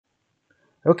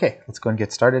Okay, let's go and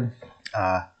get started.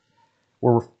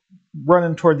 We're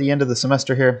running toward the end of the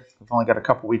semester here. We've only got a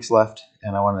couple weeks left,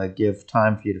 and I want to give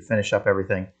time for you to finish up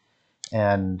everything,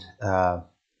 and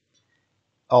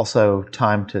also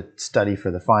time to study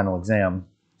for the final exam.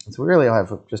 So we really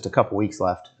have just a couple weeks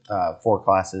left, 4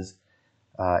 classes,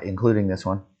 including this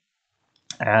one.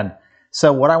 And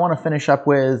so what I want to finish up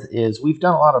with is we've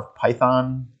done a lot of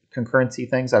Python concurrency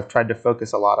things. I've tried to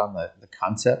focus a lot on the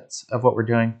concepts of what we're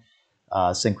doing.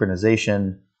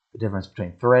 Synchronization, the difference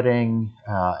between threading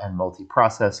and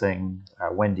multiprocessing,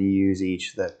 when to use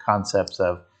each, the concepts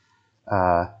of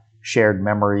shared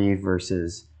memory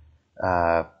versus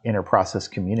inter-process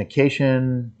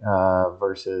communication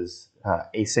versus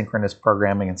asynchronous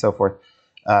programming and so forth.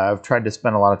 I've tried to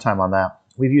spend a lot of time on that.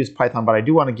 We've used Python, but I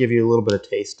do want to give you a little bit of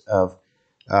taste of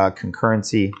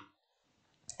concurrency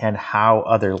and how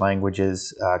other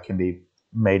languages can be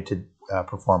made to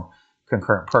perform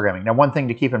concurrent programming. Now, one thing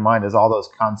to keep in mind is all those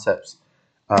concepts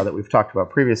that we've talked about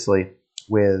previously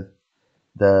with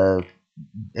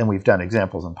and we've done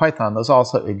examples in Python, those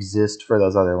also exist for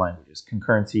those other languages.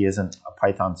 Concurrency isn't a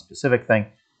Python specific thing.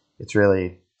 It's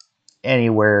really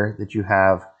anywhere that you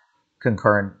have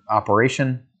concurrent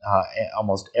operation.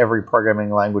 Almost every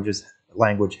programming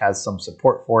language has some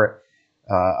support for it,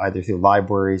 either through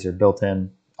libraries or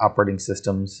built-in operating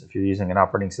systems. If you're using an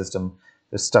operating system,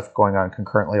 there's stuff going on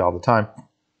concurrently all the time.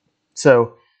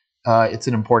 So it's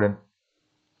an important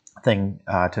thing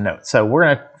to note. So we're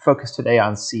going to focus today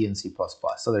on C and C++.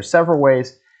 So there's several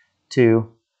ways to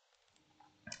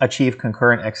achieve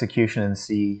concurrent execution in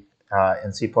C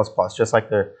and C++. Just like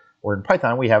there were in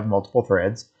Python, we have multiple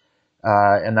threads.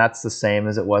 And that's the same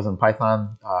as it was in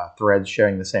Python, threads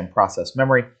sharing the same process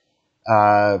memory.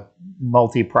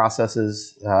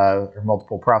 Multi-processes or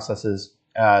multiple processes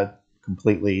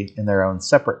completely in their own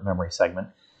separate memory segment.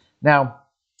 Now,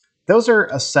 those are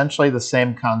essentially the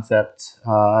same concepts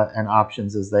and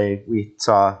options as we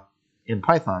saw in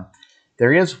Python.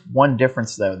 There is one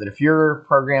difference, though, that if you're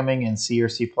programming in C or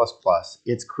C++,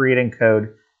 it's creating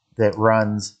code that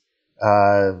runs,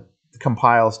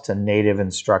 compiles to native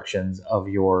instructions of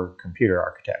your computer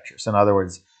architecture. So in other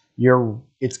words,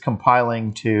 it's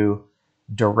compiling to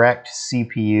direct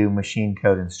CPU machine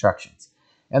code instructions.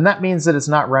 And that means that it's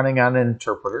not running on an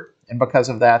interpreter. And because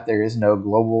of that, there is no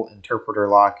global interpreter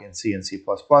lock in C and C++.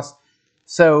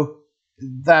 So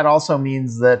that also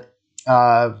means that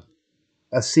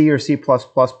a C or C++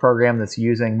 program that's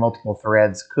using multiple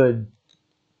threads could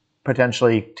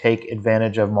potentially take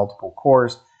advantage of multiple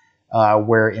cores,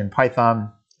 where in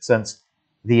Python, since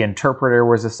the interpreter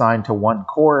was assigned to one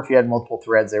core, if you had multiple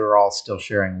threads, they were all still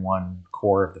sharing one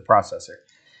core of the processor.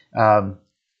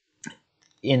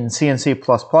 In C and C++,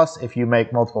 if you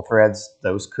make multiple threads,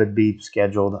 those could be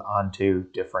scheduled onto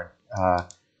different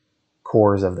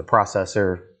cores of the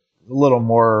processor. A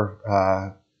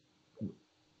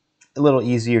little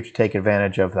easier to take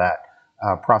advantage of that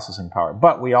processing power.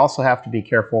 But we also have to be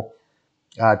careful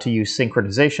to use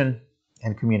synchronization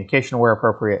and communication where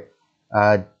appropriate.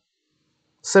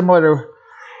 Similar to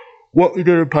what we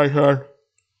did in Python,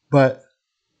 but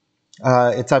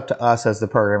it's up to us as the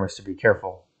programmers to be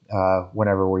careful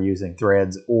whenever we're using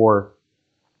threads or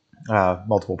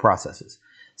multiple processes.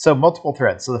 So multiple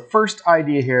threads. So the first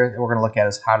idea here that we're going to look at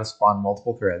is how to spawn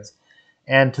multiple threads.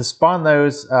 And to spawn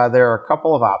those, there are a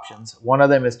couple of options. One of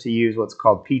them is to use what's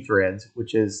called pthreads,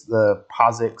 which is the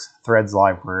POSIX threads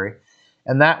library.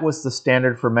 And that was the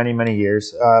standard for many, many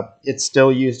years. It's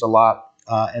still used a lot.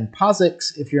 And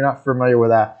POSIX, if you're not familiar with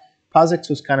that, POSIX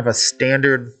was kind of a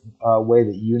standard way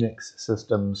that Unix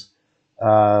systems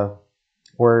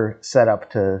were set up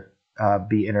to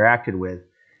be interacted with.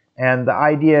 And the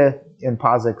idea in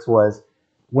POSIX was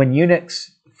when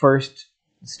Unix first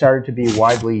started to be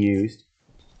widely used,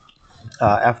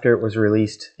 after it was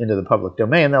released into the public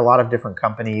domain, a lot of different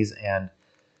companies and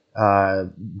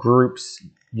groups,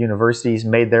 universities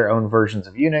made their own versions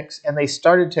of Unix, and they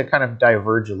started to kind of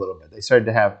diverge a little bit. They started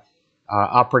to have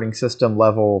operating system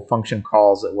level function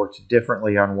calls that worked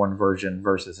differently on one version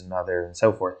versus another, and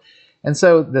so forth. And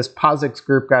so this POSIX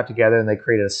group got together and they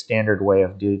created a standard way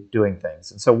of doing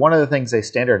things. And so one of the things they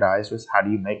standardized was how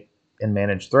do you make and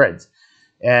manage threads.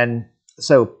 And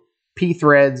so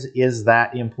pthreads is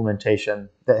that implementation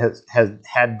that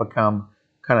had become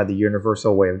kind of the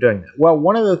universal way of doing that. Well,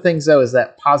 one of the things, though, is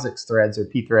that POSIX threads or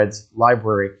pthreads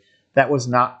library, that was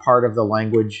not part of the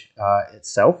language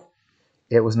itself.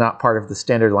 It was not part of the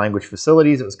standard language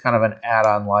facilities. It was kind of an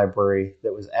add-on library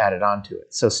that was added onto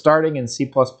it. So starting in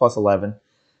C++ 11,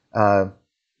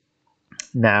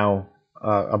 now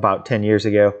about 10 years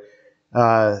ago,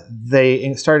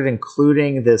 they started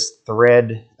including this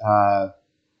thread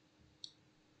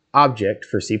object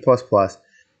for C++,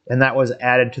 and that was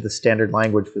added to the standard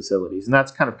language facilities. And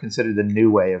that's kind of considered the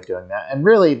new way of doing that. And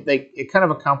really, it kind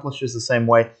of accomplishes the same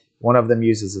way. One of them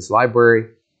uses this library.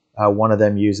 One of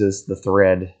them uses the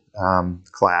thread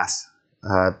class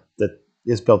that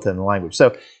is built in the language.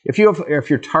 So if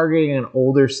you're targeting an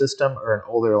older system or an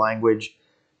older language,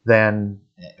 then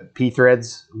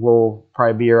pthreads will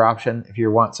probably be your option. If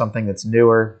you want something that's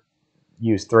newer,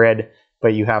 use thread,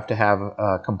 but you have to have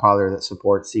a compiler that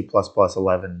supports C++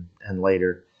 11 and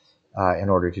later in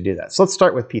order to do that. So let's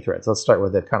start with pthreads. Let's start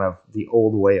with the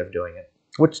old way of doing it,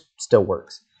 which still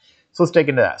works. So let's dig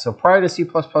into that. So prior to C++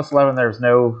 11, there was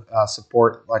no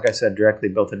support, like I said, directly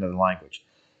built into the language.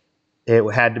 It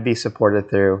had to be supported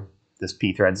through this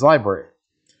pthreads library.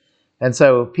 And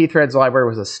so pthreads library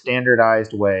was a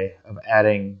standardized way of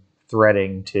adding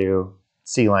threading to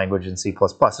C language and C++.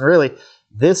 And really,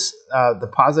 this,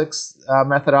 the POSIX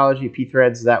methodology,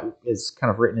 pthreads, that is kind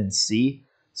of written in C.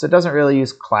 So it doesn't really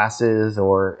use classes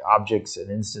or objects and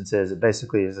instances. It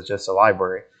basically is just a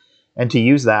library. And to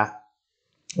use that,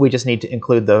 we just need to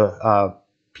include the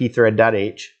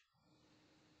pthread.h.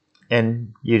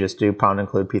 And you just do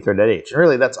 #include pthread.h. And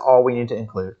really, that's all we need to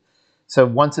include. So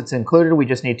once it's included, we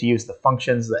just need to use the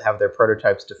functions that have their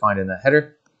prototypes defined in that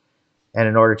header. And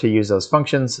in order to use those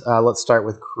functions, let's start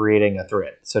with creating a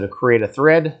thread. So to create a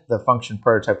thread, the function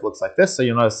prototype looks like this. So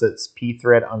you'll notice it's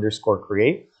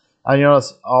pthread_create. You'll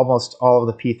notice almost all of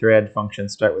the pthread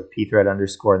functions start with pthread_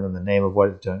 and then the name of what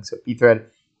it's doing. So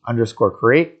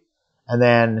pthread_create. And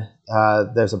then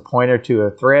there's a pointer to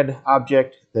a thread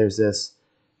object. There's this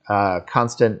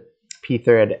constant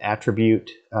pthread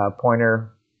attribute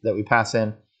pointer that we pass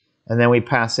in. And then we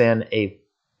pass in a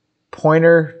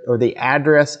pointer or the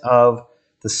address of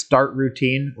the start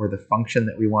routine or the function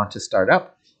that we want to start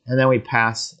up. And then we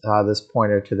pass this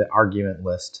pointer to the argument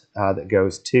list that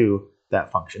goes to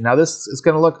that function. Now this is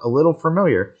going to look a little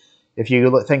familiar. If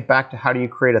you think back to how do you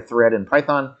create a thread in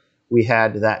Python, we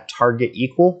had that target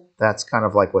equal. That's kind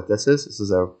of like what this is. This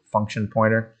is a function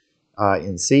pointer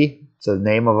in C. It's the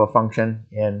name of a function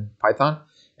in Python.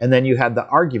 And then you had the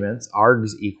arguments,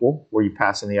 args equal, where you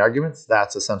pass in the arguments.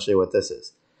 That's essentially what this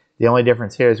is. The only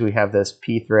difference here is we have this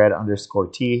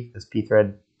pthread_t, this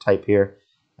pthread type here,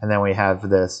 and then we have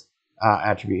this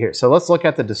attribute here. So let's look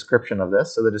at the description of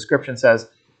this. So the description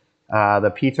says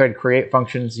the pthread create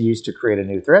function is used to create a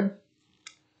new thread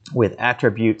with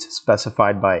attributes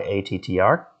specified by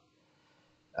attr.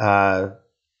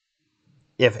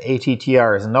 If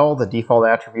attr is null, the default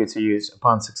attributes are used.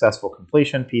 Upon successful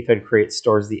completion, pthread create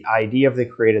stores the ID of the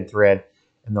created thread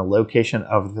and the location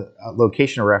of the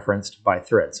location referenced by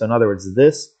thread. So in other words,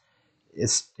 this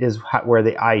is where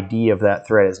the ID of that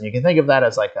thread is. And you can think of that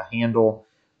as like a handle,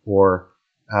 or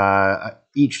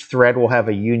each thread will have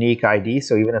a unique ID.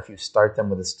 So even if you start them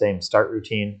with the same start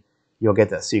routine, you'll get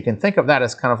this. So you can think of that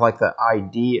as kind of like the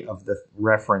ID of the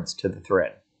reference to the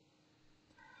thread.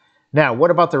 Now,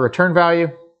 what about the return value?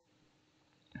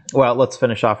 Well, let's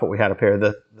finish off what we had up here.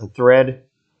 The thread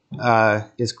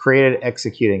is created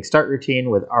executing start routine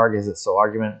with arg as its sole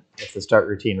argument. If the start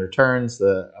routine returns,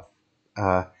 the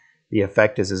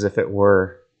effect is as if it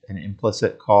were an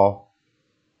implicit call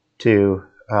to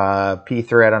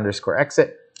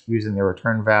pthread_exit using the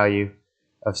return value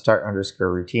of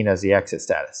start_routine as the exit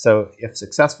status. So if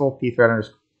successful,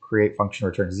 pthread_create function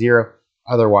returns 0.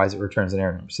 Otherwise, it returns an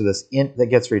error number. So this int that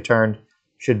gets returned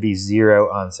should be 0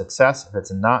 on success. If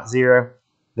it's not 0,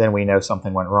 then we know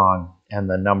something went wrong, and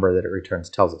the number that it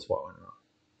returns tells us what went wrong.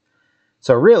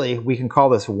 So really, we can call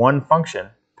this one function,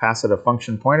 pass it a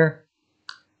function pointer,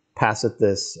 pass it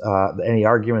this any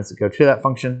arguments that go to that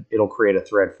function. It'll create a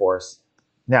thread for us.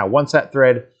 Now, once that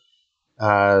thread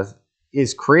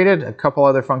is created, a couple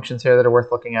other functions here that are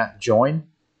worth looking at. Join,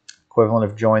 equivalent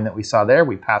of join that we saw there.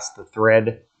 We pass the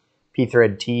thread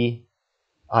pthread_t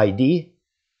ID,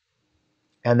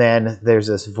 and then there's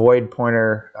this void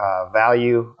pointer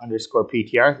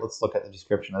value_ptr. Let's look at the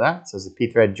description of that. It says the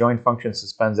pthread join function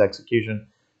suspends execution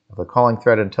of the calling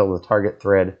thread until the target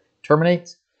thread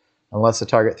terminates, unless the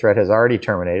target thread has already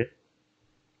terminated.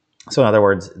 So in other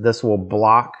words, this will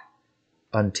block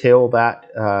until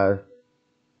that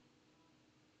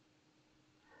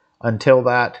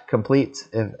completes.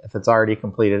 If it's already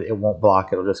completed, it won't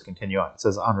block. It'll just continue on. It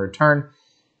says on return,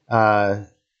 from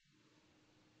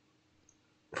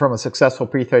a successful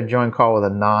pthread join call with a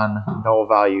non-null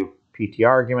value ptr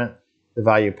argument, the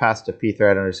value passed to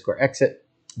pthread_exit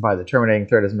by the terminating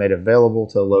thread is made available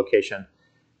to the location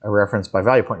referenced by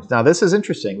value pointers. Now this is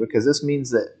interesting because this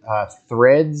means that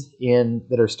threads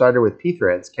that are started with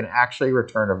pthreads can actually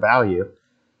return a value.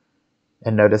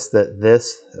 And notice that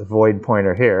this void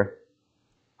pointer here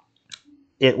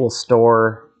it will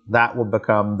store, that will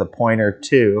become the pointer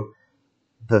to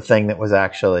the thing that was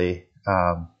actually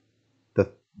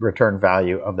the return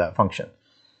value of that function.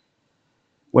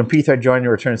 When pthread join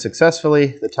returns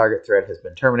successfully, the target thread has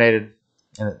been terminated.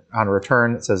 And on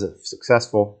return, it says it's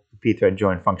successful. The pthread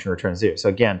join function returns 0. So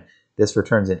again, this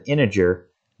returns an integer,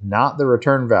 not the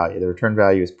return value. The return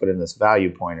value is put in this value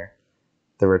pointer.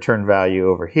 The return value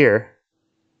over here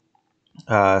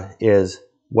is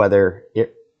whether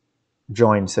it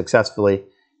joined successfully,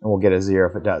 and we'll get a 0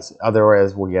 if it does.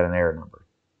 Otherwise, we'll get an error number.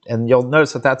 And you'll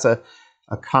notice that that's a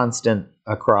constant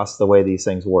across the way these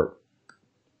things work.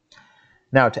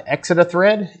 Now, to exit a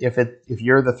thread, if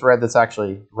you're the thread that's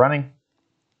actually running,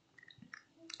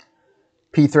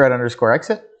 pthread underscore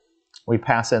exit, we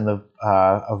pass in the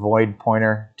a void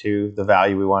pointer to the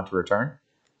value we want to return.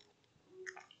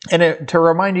 And to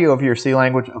remind you of your C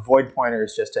language, a void pointer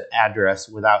is just an address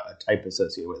without a type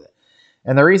associated with it.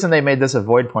 And the reason they made this a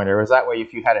void pointer was that way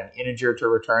if you had an integer to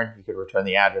return, you could return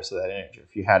the address of that integer.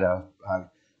 If you had a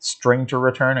string to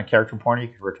return, a character pointer, you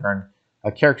could return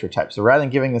a character type. So rather than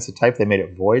giving this a type, they made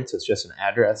it void, so it's just an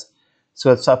address.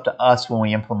 So it's up to us when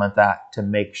we implement that to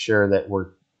make sure that we're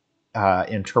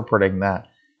interpreting that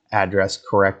address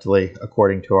correctly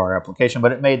according to our application.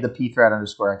 But it made the pthread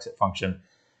underscore exit function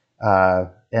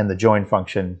and the join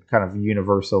function kind of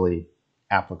universally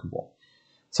applicable.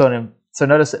 So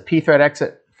notice that pthread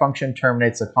exit function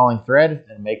terminates the calling thread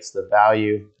and makes the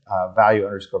value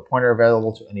underscore pointer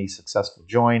available to any successful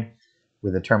join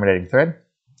with the terminating thread.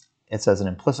 It says an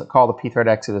implicit call to pthread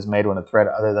exit is made when a thread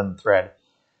other than the thread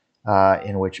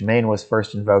in which main was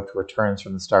first invoked returns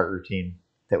from the start routine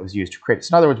that was used to create it.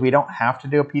 So in other words, we don't have to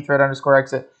do a pthread underscore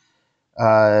exit.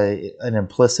 An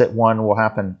implicit one will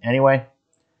happen anyway.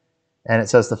 And it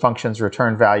says the function's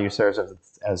return value serves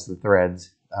as the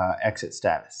thread's exit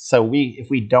status. So if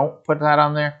we don't put that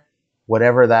on there,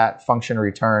 whatever that function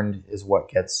returned is what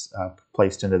gets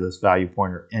placed into this value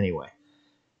pointer anyway.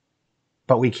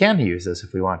 But we can use this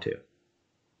if we want to.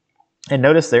 And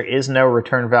notice there is no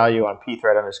return value on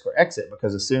pthread underscore exit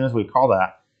because as soon as we call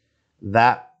that,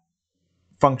 that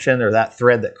function or that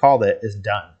thread that called it is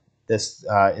done. This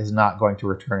is not going to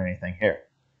return anything here.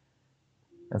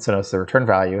 And so notice the return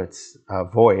value, it's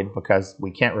void because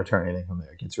we can't return anything from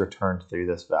there. It gets returned through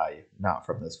this value, not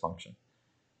from this function.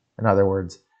 In other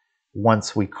words,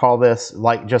 once we call this,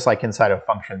 just like inside a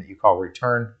function that you call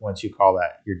return, once you call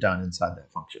that, you're done inside that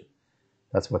function.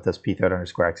 That's what this pthread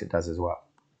underscore exit does as well.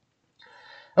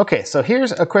 Okay, so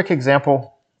here's a quick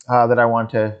example that I want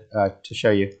to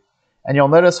show you. And you'll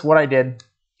notice what I did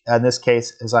in this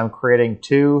case is I'm creating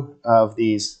two of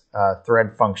these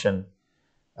thread function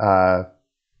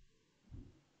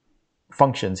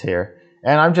functions here.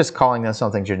 And I'm just calling them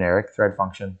something generic, thread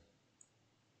function.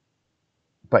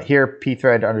 But here,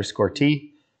 pthread underscore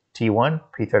t, t1,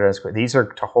 pthread underscore, these are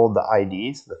to hold the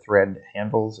IDs, the thread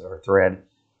handles or thread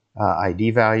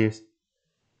ID values.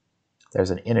 There's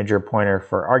an integer pointer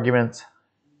for arguments,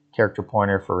 character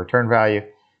pointer for return value.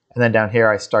 And then down here,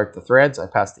 I start the threads. I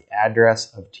pass the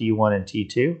address of T1 and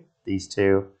T2, these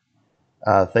two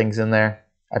things in there.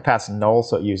 I pass null,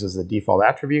 so it uses the default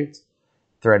attributes.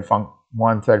 Thread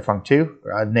func1, thread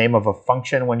func2, name of a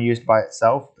function when used by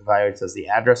itself, evaluates as the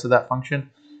address of that function.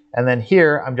 And then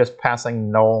here, I'm just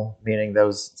passing null, meaning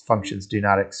those functions do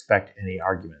not expect any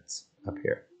arguments up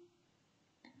here.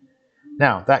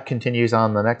 Now, that continues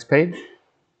on the next page.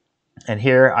 And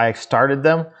here I started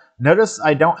them. Notice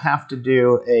I don't have to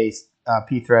do a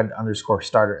pthread underscore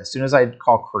starter. As soon as I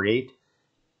call create,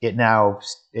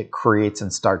 it creates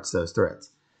and starts those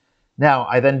threads. Now,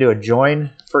 I then do a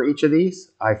join for each of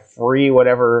these. I free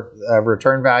whatever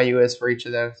return value is for each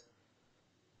of those.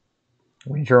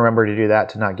 We need to remember to do that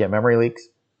to not get memory leaks.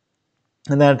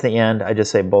 And then at the end, I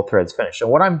just say both threads finish. So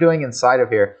what I'm doing inside of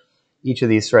here, each of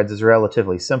these threads is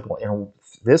relatively simple. In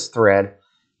this thread,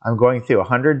 I'm going through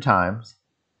 100 times,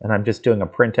 and I'm just doing a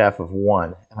printf of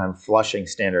 1, and I'm flushing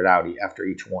standard out after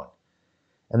each one.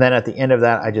 And then at the end of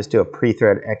that, I just do a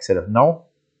pre-thread exit of null.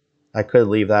 I could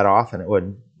leave that off, and it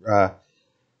would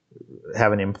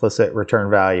have an implicit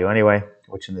return value anyway,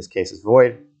 which in this case is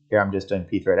void. Here I'm just doing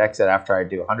pthread exit after I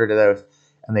do 100 of those.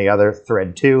 And the other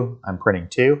thread 2, I'm printing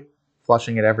 2,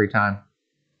 flushing it every time.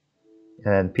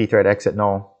 And pthread exit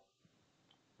null.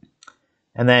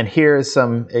 And then here's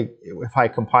some, if I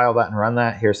compile that and run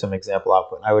that, here's some example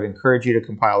output. I would encourage you to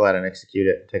compile that and execute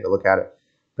it and take a look at it.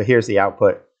 But here's the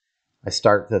output. I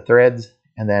start the threads,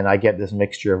 and then I get this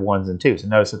mixture of 1s and 2s. And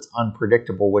notice it's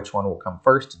unpredictable which one will come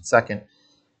first and second.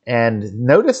 And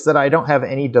notice that I don't have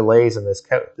any delays in this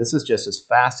code. This is just as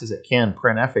fast as it can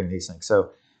printfing these things.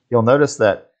 So you'll notice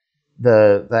that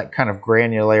that kind of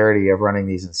granularity of running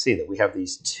these in C, that we have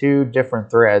these two different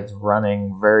threads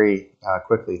running very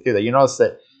quickly through that. You notice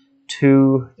that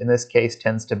 2 in this case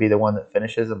tends to be the one that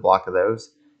finishes a block of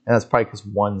those, and that's probably because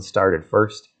 1 started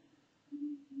first.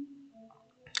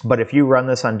 But if you run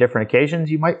this on different occasions,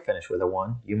 you might finish with a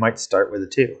 1, you might start with a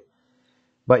 2.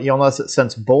 But you'll notice that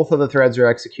since both of the threads are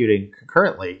executing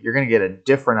concurrently, you're going to get a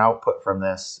different output from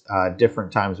this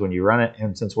different times when you run it.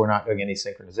 And since we're not doing any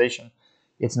synchronization,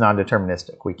 it's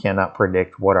non-deterministic. We cannot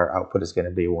predict what our output is going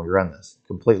to be when we run this.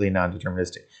 Completely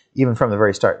non-deterministic. Even from the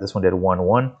very start, this one did 1,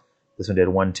 1. This one did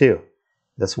 1, 2.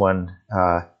 This one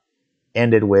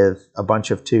ended with a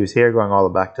bunch of 2s here going all the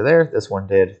way back to there. This one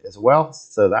did as well,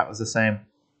 so that was the same.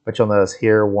 But you'll notice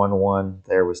here 1, 1,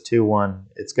 there was 2, 1.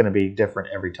 It's going to be different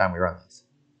every time we run this.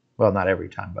 Well, not every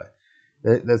time, but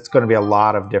there's going to be a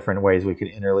lot of different ways we could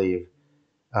interleave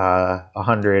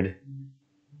 100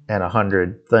 and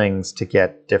 100 things to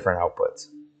get different outputs.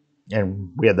 And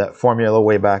we had that formula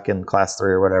way back in class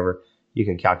 3 or whatever. You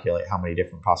can calculate how many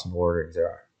different possible orderings there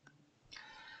are.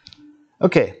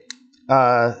 Okay,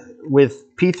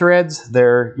 with P threads,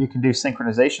 there you can do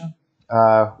synchronization.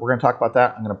 We're going to talk about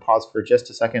that. I'm going to pause for just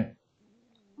a second,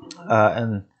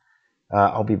 and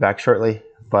I'll be back shortly.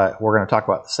 But we're going to talk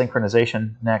about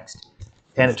synchronization next.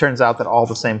 And it turns out that all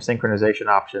the same synchronization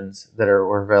options that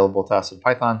were available to us in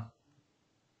Python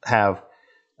have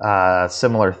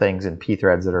similar things in P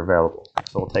threads that are available.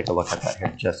 So we'll take a look at that here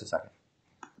in just a second.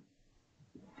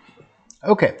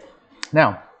 Okay,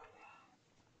 now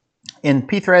in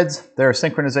P threads, there are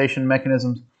synchronization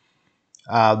mechanisms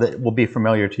that will be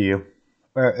familiar to you,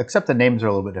 except the names are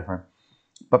a little bit different.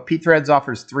 But P threads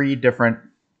offers 3 different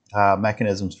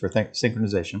mechanisms for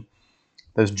synchronization.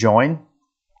 There's join,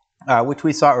 which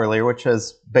we saw earlier, which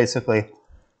is basically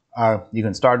you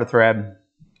can start a thread,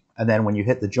 and then when you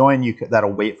hit the join,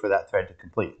 that'll wait for that thread to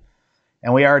complete.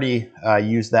 And we already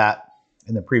used that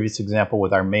in the previous example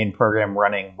with our main program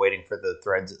running, waiting for the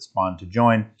threads that spawn to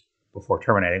join before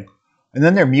terminating. And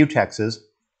then there are mutexes,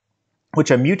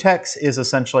 which a mutex is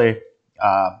essentially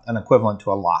an equivalent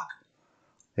to a lock.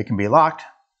 It can be locked,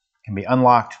 can be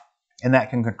unlocked, and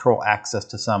that can control access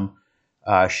to some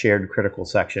shared critical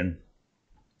section.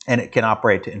 And it can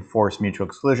operate to enforce mutual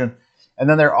exclusion. And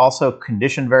then there are also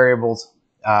condition variables.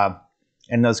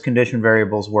 And those condition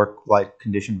variables work like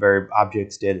condition variable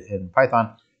objects did in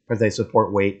Python, but they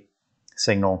support wait,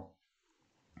 signal,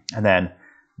 and then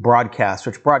broadcast,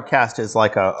 which broadcast is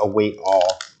like a wait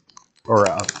all, or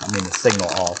a signal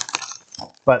all.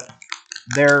 But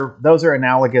those are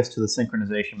analogous to the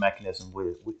synchronization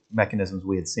mechanisms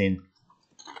we had seen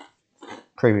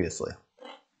previously.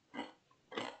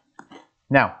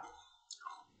 Now,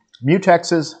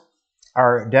 mutexes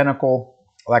are identical,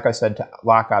 like I said, to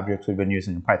lock objects we've been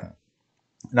using in Python.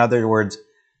 In other words,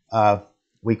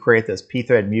 we create this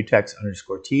pthread mutex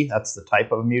 _t. That's the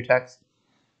type of a mutex.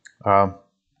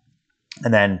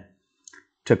 And then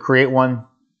to create one,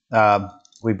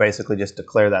 we basically just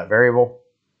declare that variable.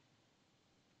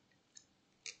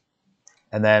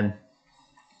 And then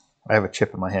I have a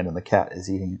chip in my hand and the cat is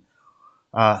eating it.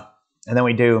 And then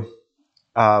we do,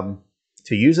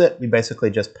 to use it, we basically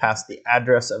just pass the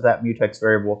address of that mutex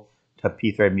variable to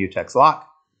pthread mutex lock.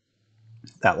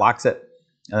 That locks it.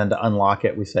 And then to unlock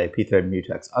it, we say pthread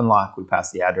mutex unlock. We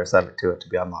pass the address of it to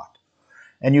be unlocked.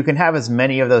 And you can have as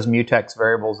many of those mutex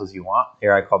variables as you want.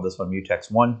 Here I called this one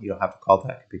mutex1. You don't have to call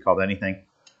that. It could be called anything.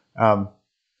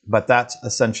 But that's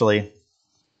essentially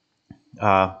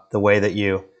the way that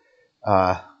you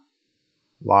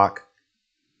lock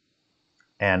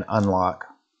and unlock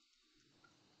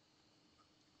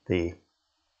the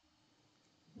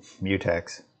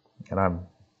mutex. And I've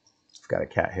got a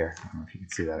cat here. I don't know if you can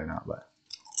see that or not, but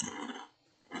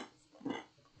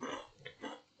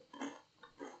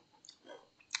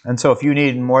and so if you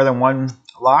need more than one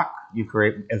lock, you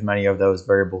create as many of those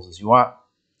variables as you want,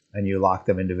 and you lock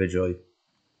them individually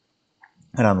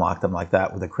and unlock them like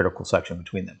that with a critical section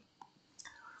between them.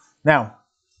 Now,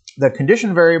 the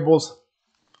condition variables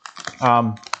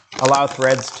allow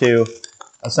threads to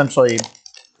essentially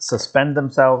suspend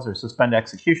themselves or suspend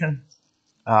execution.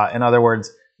 In other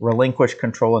words, relinquish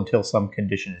control until some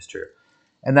condition is true.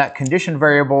 And that condition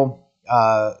variable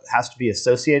has to be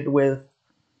associated with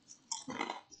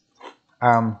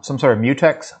some sort of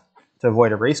mutex to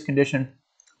avoid a race condition,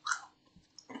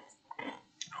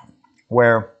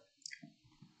 where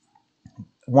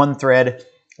one thread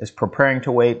is preparing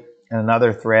to wait and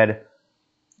another thread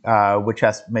which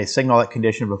may signal that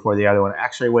condition before the other one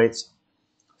actually waits.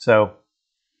 So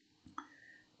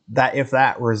that if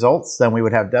that results, then we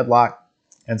would have deadlock.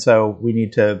 And so we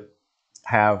need to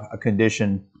have a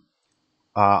condition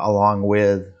along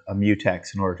with a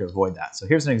mutex in order to avoid that. So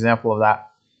here's an example of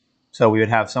that. So we would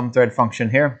have some thread function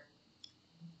here.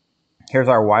 Here's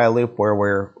our while loop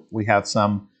where we have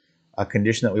some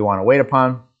condition that we want to wait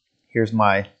upon. Here's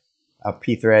my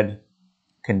pthread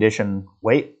condition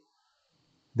wait.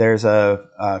 There's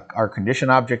our condition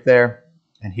object there,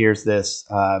 and here's this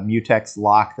mutex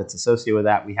lock that's associated with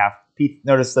that. We have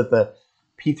notice that the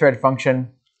pthread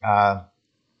function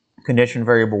condition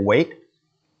variable wait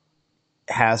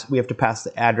we have to pass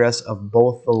the address of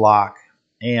both the lock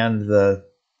and the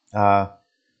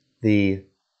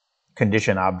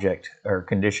condition object or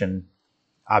condition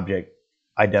object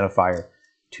identifier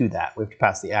to that. We have to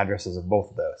pass the addresses of both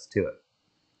of those to it.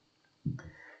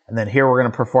 And then here we're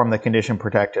going to perform the condition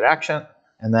protected action,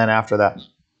 and then after that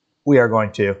we are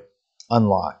going to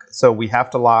unlock. So we have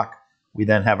to lock, we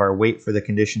then have our wait for the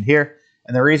condition here.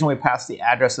 And the reason we pass the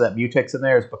address of that mutex in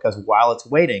there is because while it's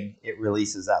waiting, it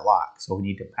releases that lock. So we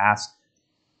need to pass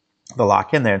the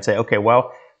lock in there and say, okay,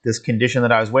 well, this condition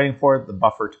that I was waiting for, the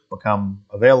buffer to become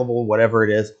available, whatever it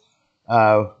is,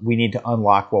 we need to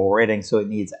unlock while we're waiting, so it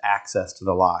needs access to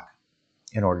the lock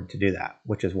in order to do that,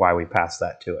 which is why we pass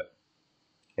that to it.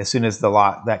 As soon as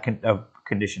that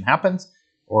condition happens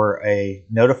or a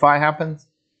notify happens,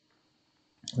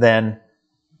 then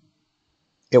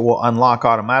it will unlock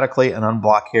automatically and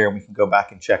unblock here, and we can go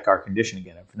back and check our condition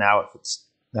again. If it's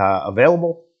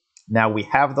available, now we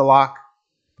have the lock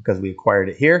because we acquired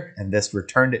it here, and this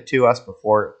returned it to us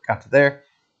before it got to there.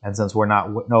 And since we're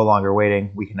no longer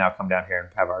waiting, we can now come down here and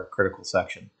have our critical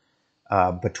section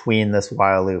between this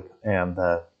while loop and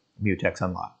the mutex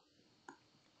unlock.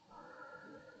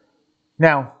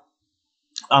 Now,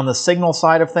 on the signal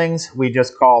side of things, we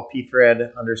just call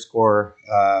pthread underscore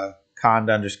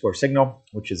cond underscore signal,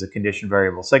 which is a condition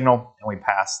variable signal, and we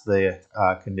pass the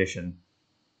condition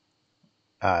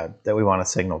that we want to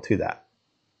signal to that.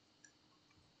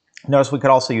 Notice we could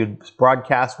also use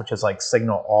broadcast, which is like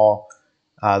signal all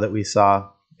that we saw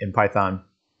in Python.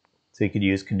 So you could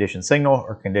use condition signal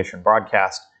or condition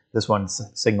broadcast. This one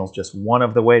signals just one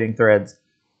of the waiting threads.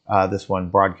 This one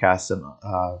broadcasts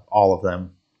all of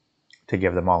them to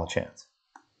give them all a chance.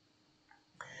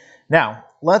 Now,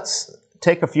 let's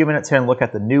take a few minutes here and look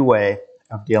at the new way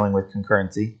of dealing with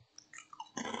concurrency,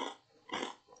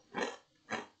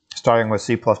 starting with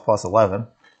C++11.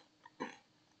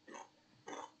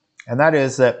 And that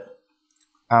is that,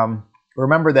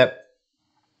 remember that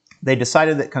they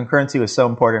decided that concurrency was so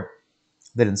important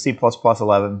that in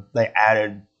C++11 they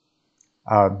added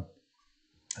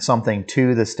something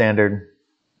to the standard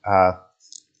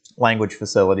language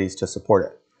facilities to support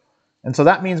it. And so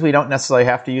that means we don't necessarily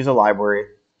have to use a library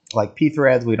like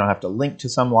pthreads. We don't have to link to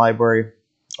some library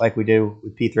like we do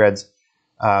with pthreads.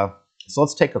 So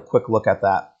let's take a quick look at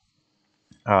that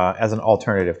as an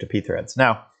alternative to pthreads.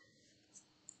 Now,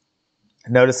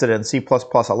 notice that in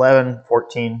C++11,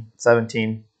 14,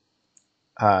 17,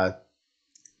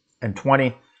 and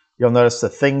 20, you'll notice the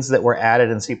things that were added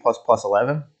in C++11,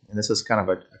 and this is kind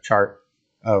of a chart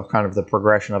of kind of the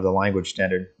progression of the language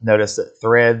standard. Notice that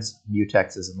threads,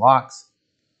 mutexes, and locks,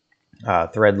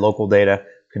 thread local data,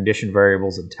 condition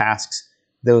variables, and tasks,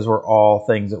 those were all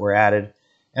things that were added.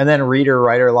 And then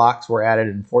reader-writer locks were added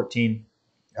in 14.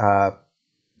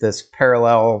 This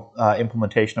parallel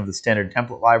implementation of the standard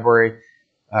template library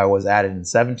was added in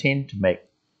 17 to make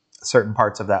certain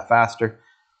parts of that faster.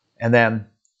 And then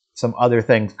some other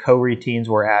things, coroutines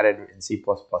were added in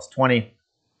C++20,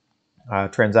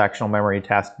 transactional memory,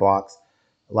 task blocks,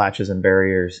 latches and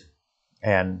barriers,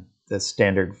 and the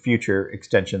standard future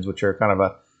extensions, which are kind of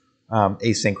a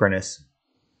asynchronous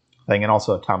thing, and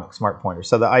also atomic smart pointer.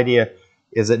 So the idea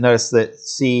is that notice that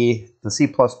the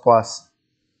C++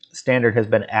 standard has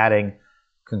been adding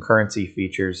concurrency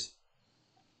features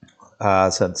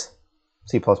since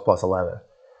C++11.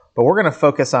 But we're going to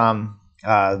focus on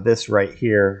this right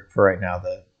here for right now,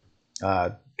 the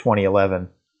 2011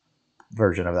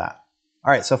 version of that.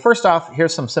 All right, so first off,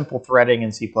 here's some simple threading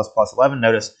in C++11.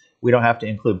 Notice we don't have to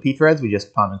include pthreads, we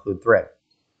just include thread.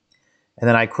 And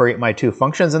then I create my two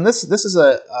functions, and this is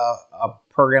a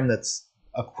program that's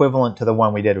equivalent to the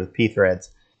one we did with pthreads.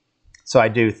 So I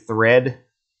do thread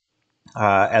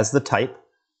as the type,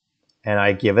 and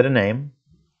I give it a name,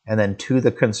 and then to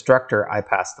the constructor I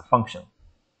pass the function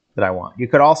that I want. You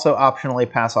could also optionally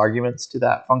pass arguments to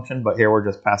that function, but here we're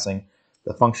just passing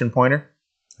the function pointer,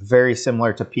 very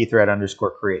similar to pthread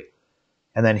underscore create.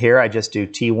 And then here I just do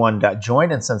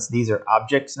t1.join, and since these are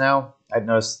objects now, I've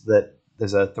noticed that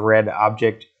there's a thread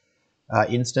object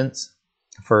instance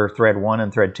for thread 1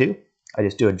 and thread 2. I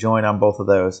just do a join on both of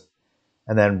those,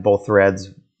 and then both threads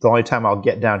The only time I'll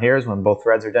get down here is when both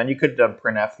threads are done. You could have done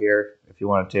printf here if you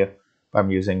wanted to, but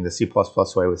I'm using the C++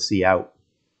 way with C out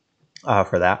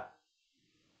for that.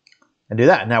 And do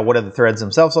that. Now, what do the threads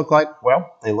themselves look like?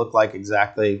 Well, they look like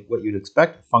exactly what you'd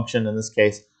expect. A function in this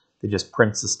case, that just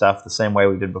prints the stuff the same way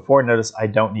we did before. Notice I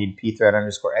don't need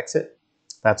pthread_exit.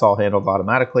 That's all handled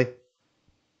automatically.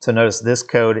 So notice this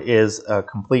code is a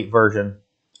complete version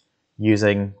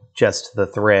using just the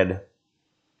thread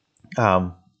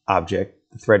object,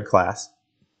 the thread class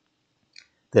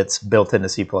that's built into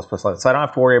C++. So I don't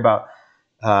have to worry about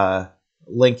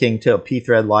linking to a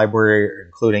pthread library or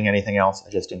including anything else.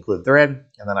 I just include thread,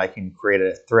 and then I can create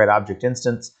a thread object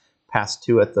instance, pass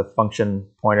to it the function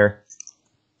pointer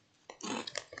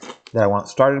that I want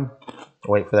started,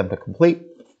 wait for them to complete,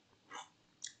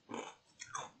 and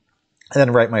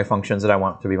then write my functions that I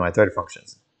want to be my thread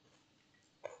functions.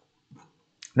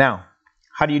 Now,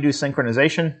 how do you do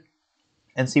synchronization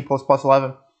in C++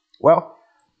 11? Well,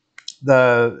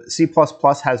 the C++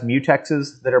 has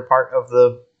mutexes that are part of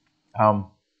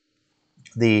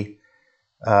the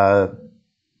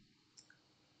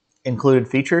included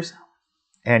features,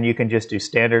 and you can just do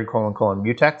standard :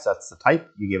 mutex. That's the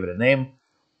type. You give it a name,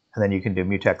 and then you can do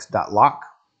mutex.lock,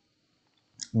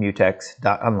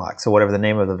 mutex.unlock. So whatever the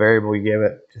name of the variable you give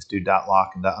it, just do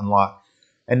 .lock and .unlock.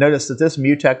 And notice that this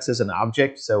mutex is an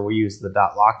object, so we use the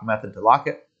 .lock method to lock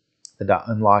it, the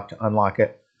 .unlock to unlock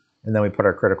it, and then we put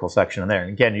our critical section in there.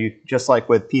 And again, you just like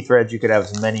with pthreads, you could have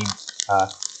as many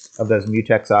of those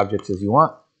mutex objects as you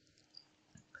want,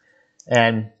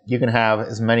 and you can have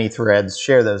as many threads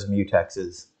share those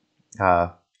mutexes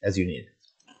as you need.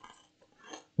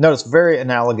 Notice very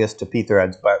analogous to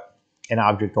pthreads, but an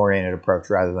object-oriented approach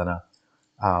rather than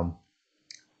a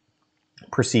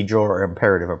procedural or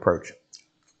imperative approach.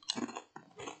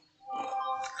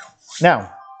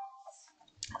 Now,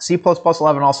 C++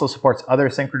 11 also supports other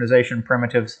synchronization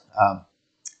primitives.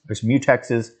 There's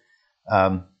mutexes,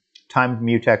 timed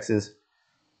mutexes,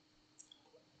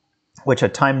 which a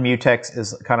timed mutex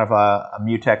is kind of a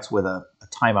mutex with a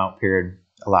timeout period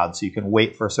allowed. So you can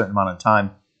wait for a certain amount of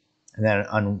time and then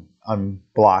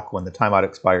unblock when the timeout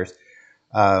expires,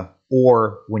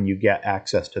 or when you get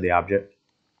access to the object.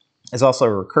 There's also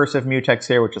a recursive mutex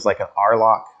here, which is like an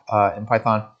rlock in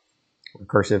Python,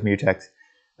 recursive mutex.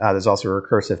 There's also a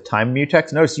recursive time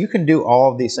mutex. Notice you can do all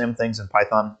of these same things in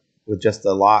Python with just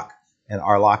the lock and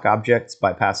rlock objects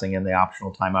by passing in the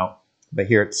optional timeout, but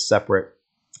here it's separate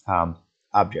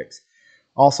objects.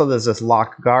 Also, there's this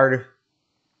lock guard,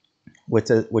 which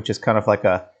is kind of like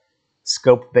a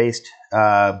scope-based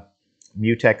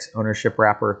mutex ownership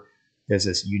wrapper. There's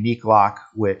this unique lock,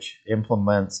 which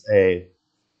implements a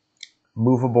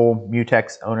movable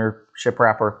mutex ownership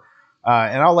wrapper.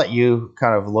 And I'll let you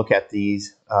kind of look at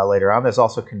these later on. There's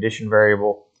also condition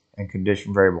variable and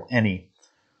condition variable any.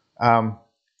 And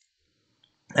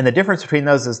the difference between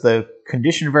those is the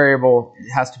condition variable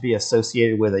has to be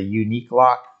associated with a unique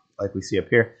lock, like we see up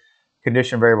here.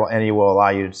 Condition variable any will allow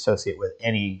you to associate with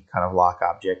any kind of lock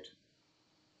object.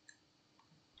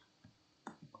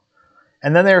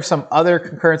 And then there are some other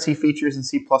concurrency features in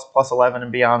C++ 11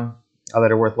 and beyond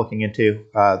that are worth looking into.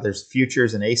 There's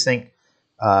futures and async,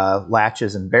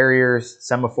 latches and barriers,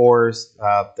 semaphores.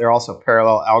 There are also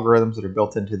parallel algorithms that are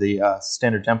built into the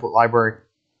standard template library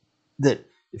that,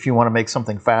 if you want to make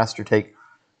something fast or take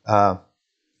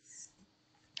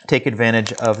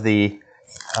advantage of the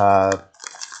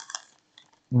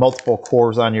multiple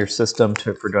cores on your system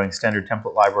for doing standard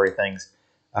template library things,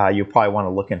 you probably want to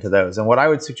look into those. And what I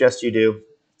would suggest you do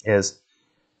is,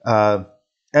 and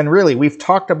really we've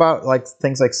talked about like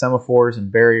things like semaphores and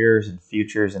barriers and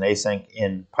futures and async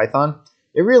in Python.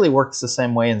 It really works the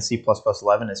same way in C++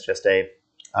 11. It's just a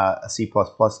C++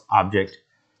 object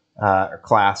or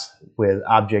class with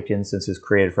object instances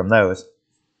created from those.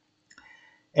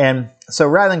 And so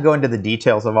rather than go into the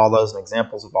details of all those and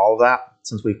examples of all of that,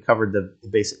 since we've covered the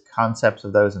basic concepts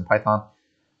of those in Python,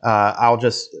 I'll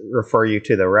just refer you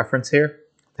to the reference here.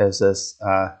 There's this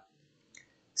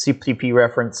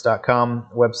cppreference.com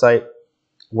website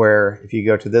where if you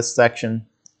go to this section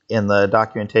in the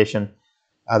documentation,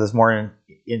 there's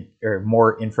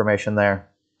more information there.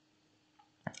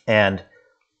 And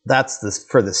that's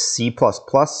for the C++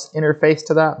 interface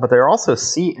to that, but there are also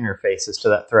C interfaces to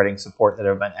that threading support that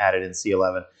have been added in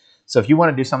C11. So if you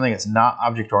want to do something that's not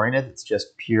object-oriented, it's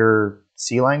just pure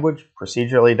C language,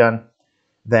 procedurally done,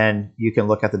 then you can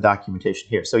look at the documentation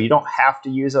here. So you don't have to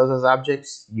use those as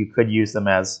objects. You could use them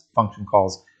as function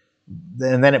calls,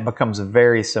 and then it becomes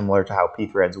very similar to how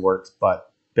pthreads works,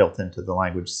 but built into the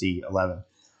language C11.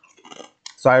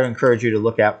 So I would encourage you to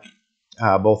look at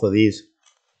both of these.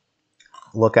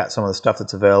 look at some of the stuff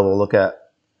that's available. Look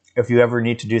at if you ever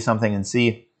need to do something in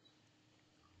C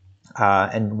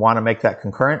and want to make that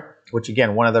concurrent, which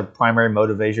again, one of the primary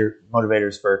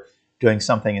motivators for doing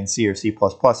something in C or C++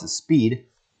 is speed.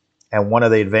 And one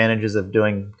of the advantages of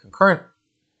doing concurrent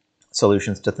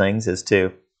solutions to things is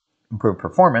to improve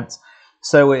performance.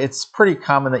 So it's pretty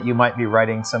common that you might be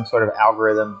writing some sort of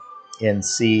algorithm in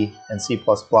C and C++.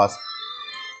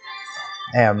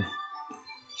 And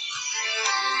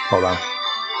hold on.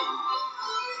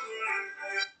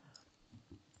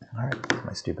 All right,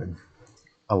 my stupid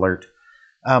alert.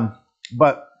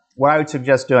 But what I would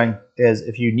suggest doing is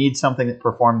if you need something that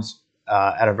performs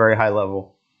at a very high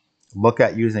level, look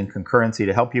at using concurrency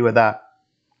to help you with that,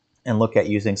 and look at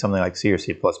using something like C or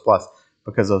C++,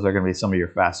 because those are going to be some of your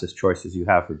fastest choices you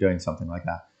have for doing something like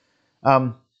that.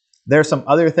 There are some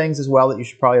other things as well that you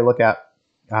should probably look at.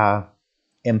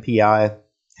 MPI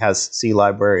has C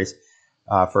libraries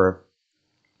for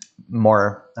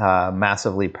more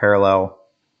massively parallel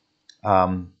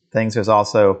things. There's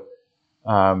also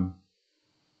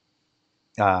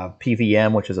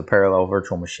PVM, which is a parallel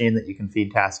virtual machine that you can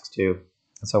feed tasks to,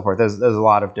 and so forth. There's a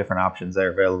lot of different options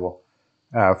there available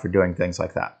for doing things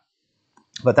like that.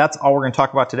 But that's all we're going to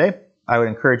talk about today. I would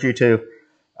encourage you to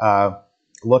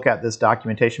look at this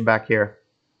documentation back here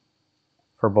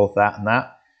for both that and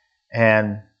that.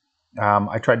 And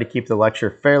I tried to keep the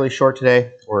lecture fairly short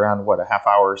today. We're around, what, a half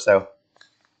hour or so.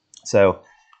 So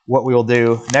what we will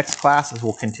do next class is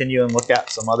we'll continue and look at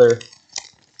some other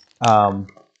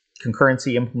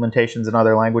concurrency implementations in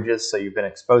other languages, so you've been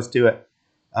exposed to it.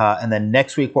 And then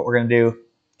next week what we're going to do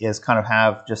is kind of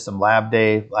have just some lab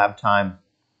time,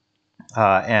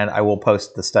 and I will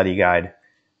post the study guide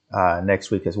next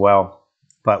week as well.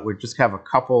 But we just have a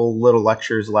couple little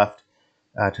lectures left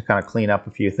to kind of clean up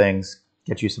a few things,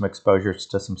 get you some exposures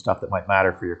to some stuff that might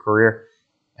matter for your career.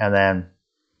 And then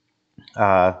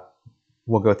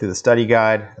we'll go through the study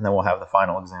guide, and then we'll have the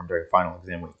final exam during final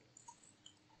exam week.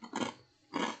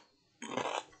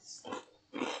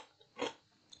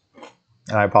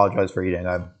 And I apologize for eating.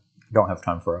 I don't have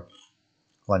time for a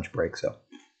lunch break. So,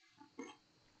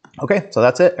 okay, so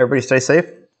that's it. Everybody stay safe.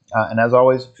 And as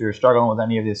always, if you're struggling with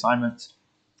any of the assignments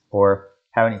or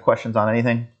have any questions on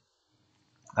anything,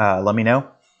 let me know.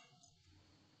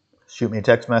 Shoot me a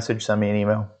text message, send me an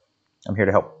email. I'm here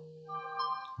to help.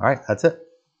 All right, that's it.